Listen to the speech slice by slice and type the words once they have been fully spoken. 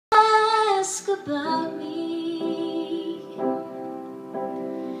about me.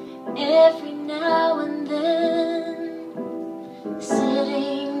 Every now and then,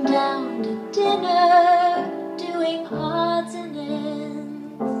 sitting down to dinner, doing odds and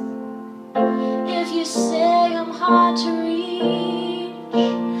ends. If you say I'm hard to reach,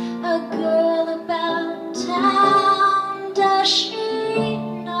 a girl about town, does she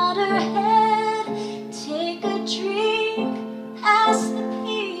nod her head, take a drink, pass the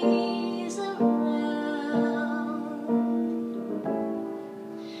peas around?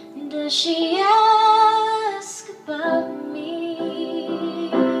 Does she ask about me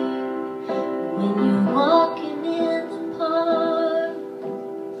when you're walking in the park,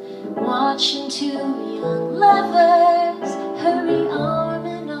 watching two young lovers hurry arm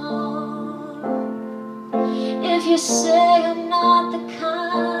in arm? If you say I'm not the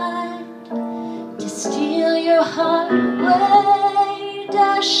kind to steal your heart away,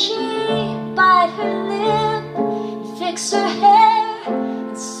 does she bite her lip, fix her hair,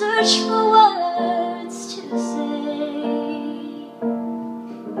 and search for words to say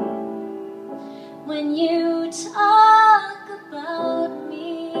when you talk about me?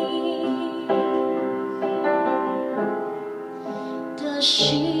 Does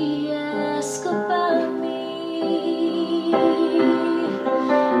she ask about me?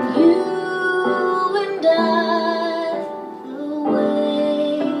 You and I, the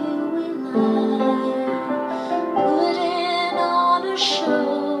way we lie, putting on a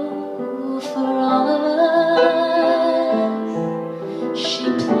show for all of us. She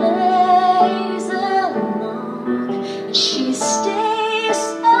plays along and she stays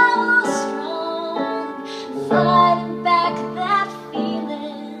so strong, fighting back that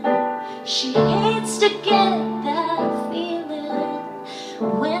feeling. She hates to get that feeling.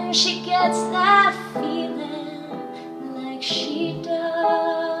 When she gets that feeling, like she does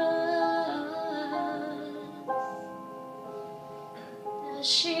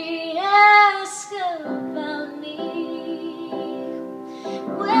she ask about me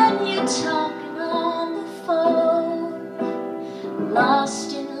when you're talking on the phone,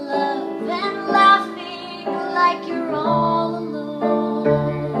 lost in love and laughing like you're all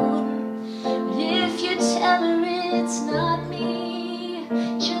alone? If you tell her it's not me,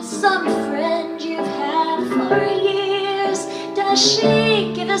 just some friend you've had for years, does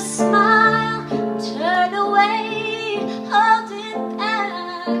she give a smile, turn away, holding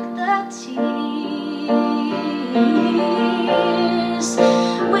back the tears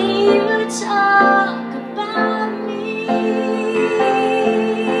when you talk about me?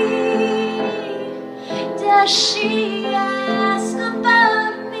 Does she